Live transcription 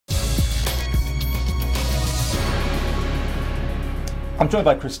I'm joined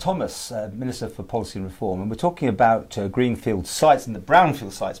by Chris Thomas, Minister for Policy and Reform, and we're talking about greenfield sites and the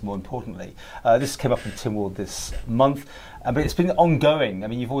brownfield sites more importantly. This came up in Tynwald this month, but it's been ongoing. I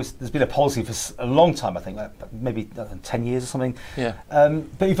mean, there's been a policy for a long time, I think, maybe 10 years or something. Yeah.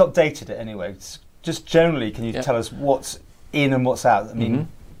 But you've updated it anyway. Just generally, can you tell us what's in and what's out? I mean,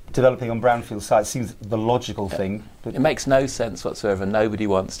 developing on brownfield sites seems the logical thing. But it makes no sense whatsoever. Nobody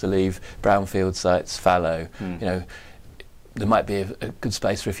wants to leave brownfield sites fallow. You know, there might be a good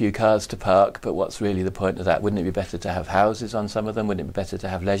space for a few cars to park, but what's really the point of that? Wouldn't it be better to have houses on some of them? Wouldn't it be better to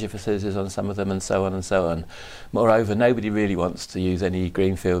have leisure facilities on some of them, and so on and so on? Moreover, nobody really wants to use any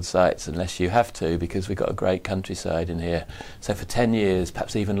greenfield sites unless you have to, because we've got a great countryside in here. So for 10 years,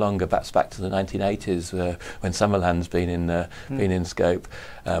 perhaps even longer, perhaps back to the 1980s, when Summerland's been in scope,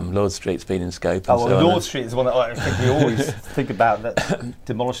 Lord Street's been in scope. Oh, well, Lord Street is one that I think we always think about, that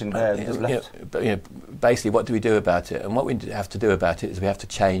demolishing there. But basically, what do we do about it? And what we have to do about it is we have to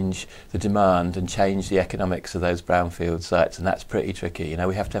change the demand and change the economics of those brownfield sites, and that's pretty tricky. You know,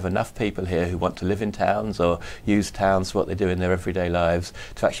 we have to have enough people here who want to live in towns or use towns for what they do in their everyday lives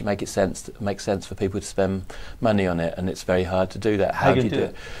to actually make sense for people to spend money on it, and it's very hard to do that. How do you do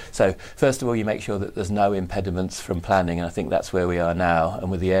it? So first of all, you make sure that there's no impediments from planning, and I think that's where we are now. And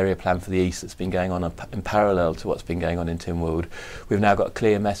with the area plan for the east that's been going on in parallel to what's been going on in Tynwald, we've now got a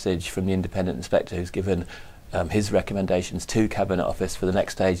clear message from the independent inspector who's given his recommendations to Cabinet Office for the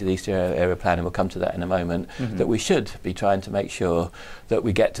next stage of the East Area Plan, and we'll come to that in a moment, that we should be trying to make sure that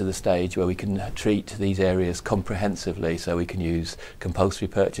we get to the stage where we can treat these areas comprehensively, so we can use compulsory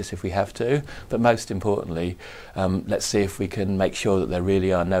purchase if we have to, but most importantly, let's see if we can make sure that there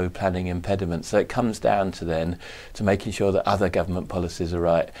really are no planning impediments. So it comes down to then to making sure that other government policies are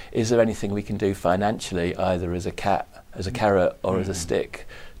right. Is there anything we can do financially, either as a carrot or as a stick,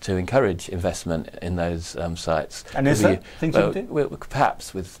 to encourage investment in those sites? And is there things you can do?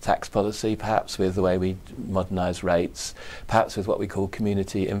 Perhaps with tax policy, perhaps with the way we modernise rates, perhaps with what we call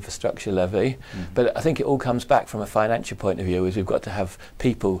community infrastructure levy. But I think it all comes back from a financial point of view, is we've got to have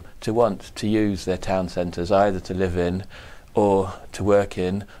people to want to use their town centres, either to live in or to work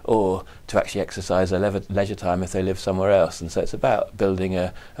in, or to actually exercise their leisure time if they live somewhere else. And so it's about building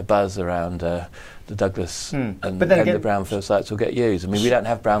a buzz around the Douglas, and then the brownfield sites will get used. I mean, we don't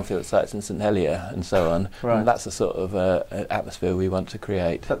have brownfield sites in St Helier and so on, and that's the sort of atmosphere we want to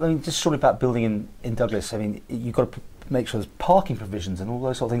create. But I mean, just shortly about building in Douglas, I mean, you've got to make sure there's parking provisions and all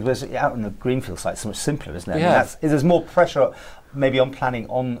those sort of things, whereas out in the greenfield site it's so much simpler, isn't it? Yeah. I mean, there's more pressure maybe on planning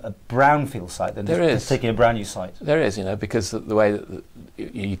on a brownfield site than just taking a brand new site. There is, you know, because the way that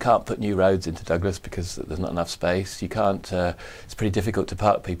you can't put new roads into Douglas because there's not enough space. You can't. It's pretty difficult to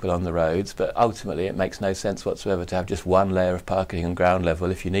park people on the roads, but ultimately it makes no sense whatsoever to have just one layer of parking on ground level.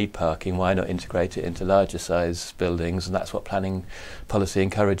 If you need parking, why not integrate it into larger size buildings? And that's what planning policy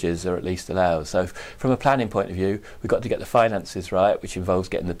encourages, or at least allows. So from a planning point of view, we've got to get the finances right, which involves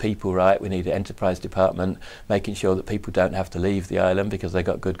getting the people right. We need an enterprise department, making sure that people don't have to leave the island because they've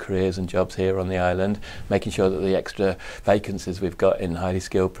got good careers and jobs here on the island, making sure that the extra vacancies we've got in highly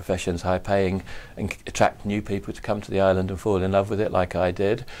skilled professions, high paying, and attract new people to come to the island and fall in love with it like I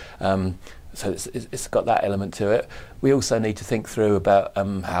did. So it's got that element to it. We also need to think through about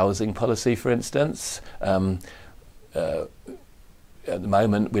housing policy, for instance. At the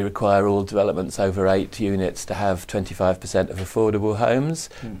moment, we require all developments over 8 units to have 25% of affordable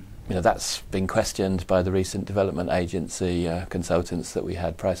homes. You know, that's been questioned by the recent development agency consultants that we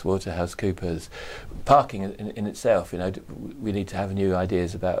had, PricewaterhouseCoopers. Parking in itself, you know, we need to have new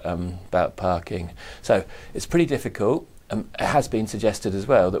ideas about parking. So it's pretty difficult. It has been suggested as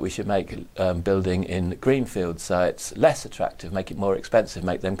well that we should make building in greenfield sites less attractive, make it more expensive,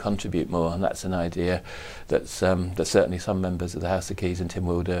 make them contribute more, and that's an idea that certainly some members of the House of Keys and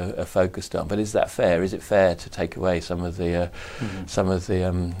Tynwald are focused on. But is that fair? Is it fair to take away some of the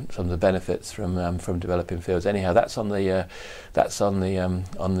benefits from developing fields? Anyhow, that's on the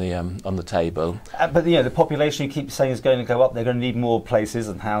table. But you know, the population you keep saying is going to go up. They're going to need more places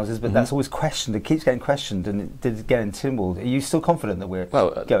and houses, but that's always questioned. It keeps getting questioned, and it did get in Tynwald. Are you still confident that we're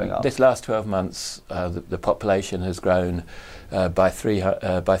going up? This last 12 months, the population has grown by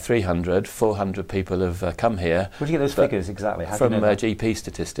 300. 400 people have come here. Where do you get those figures exactly? How from GP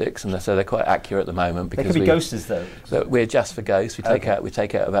statistics, and so they're quite accurate at the moment. Because they could be ghosts, though. So we're just for ghosts. We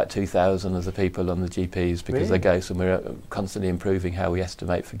take out about 2,000 of the people on the GPs because they're ghosts, and we're constantly improving how we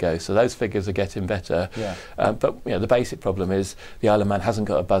estimate for ghosts. So those figures are getting better. But you know, the basic problem is the Isle of Man hasn't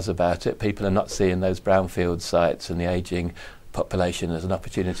got a buzz about it. People are not seeing those brownfield sites and the ageing population as an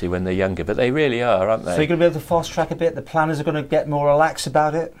opportunity when they're younger, but they really are, aren't they? So you're going to be able to fast track a bit? The planners are going to get more relaxed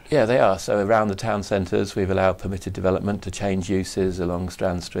about it? Yeah, they are. So around the town centres, we've allowed permitted development to change uses along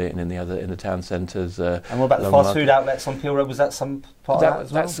Strand Street and in the town centres. And what about the fast food outlets on Peel Road? Was that some part of that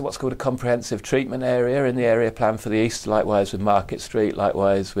as well? That's what's called a comprehensive treatment area in the area plan for the east, likewise with Market Street,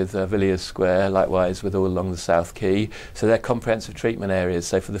 likewise with Villiers Square, likewise with all along the South Quay. So they're comprehensive treatment areas.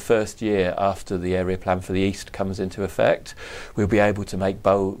 So for the first year after the area plan for the east comes into effect, we'll be able to make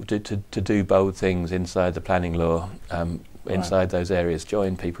do bold things inside the planning law, inside those areas,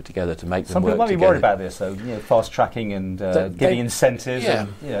 join people together to make them Some work people might be together. worried about this, though, fast tracking and giving incentives,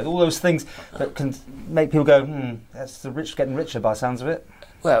 and all those things that can make people go, that's the rich getting richer by the sounds of it.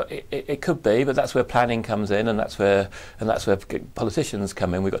 Well, it could be, but that's where planning comes in, and that's where politicians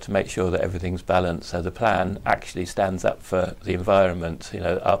come in. We've got to make sure that everything's balanced, so the plan actually stands up for the environment.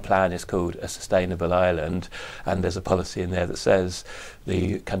 Our plan is called a sustainable island, and there's a policy in there that says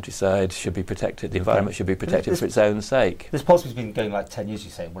the countryside should be protected, the environment should be protected for its own sake. This policy's been going like 10 years,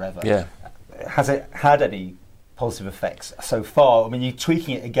 you say, whatever. Yeah. Has it had any positive effects so far? I mean, you're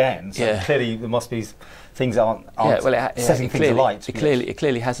tweaking it again, so clearly there must be things aren't setting things alight. It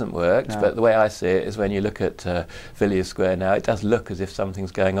clearly hasn't worked, but the way I see it is when you look at Villiers Square now, it does look as if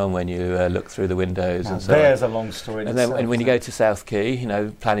something's going on when you look through the windows and so on. There's a long story. And then when you go to South Quay,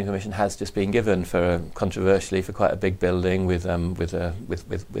 planning permission has just been given for, controversially, for quite a big building with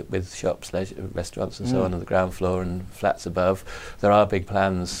shops, restaurants and so on the ground floor and flats above. There are big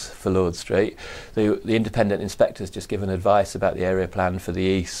plans for Lord Street. The independent inspector's just given advice about the area plan for the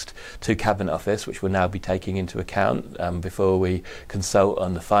east to Cabinet Office, which will now be taking into account before we consult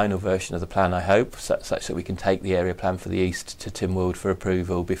on the final version of the plan, I hope, such that we can take the area plan for the east to Tynwald for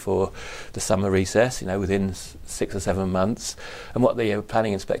approval before the summer recess, within 6 or 7 months. And what the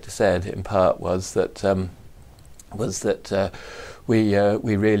planning inspector said in part was that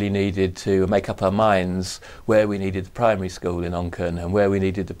we really needed to make up our minds where we needed the primary school in Onchan and where we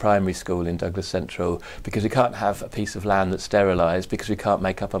needed the primary school in Douglas Central, because we can't have a piece of land that's sterilised because we can't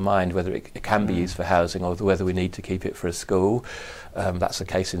make up our mind whether it can be used for housing or whether we need to keep it for a school. That's the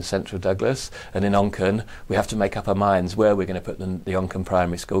case in central Douglas, and in Onchan we have to make up our minds where we're going to put the Onchan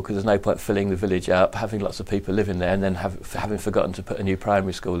primary school, because there's no point filling the village up, having lots of people living there and then having forgotten to put a new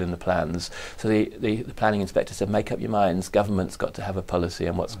primary school in the plans. So the planning inspector said, make up your minds, government's got to have a policy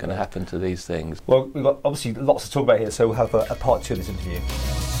on what's going to happen to these things. Well, we've got obviously lots to talk about here, so we'll have a part 2 of this interview.